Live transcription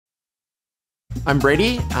I'm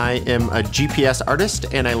Brady. I am a GPS artist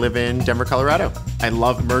and I live in Denver, Colorado. I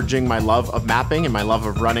love merging my love of mapping and my love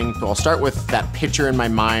of running. So I'll start with that picture in my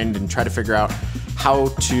mind and try to figure out how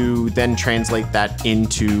to then translate that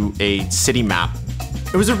into a city map.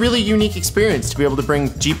 It was a really unique experience to be able to bring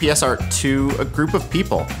GPS art to a group of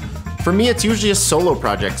people. For me, it's usually a solo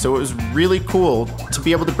project, so it was really cool to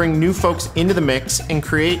be able to bring new folks into the mix and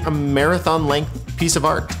create a marathon-length piece of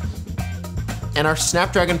art. And our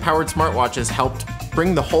Snapdragon-powered smartwatches helped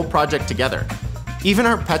bring the whole project together. Even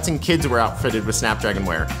our pets and kids were outfitted with Snapdragon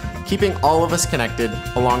Wear, keeping all of us connected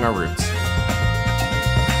along our routes.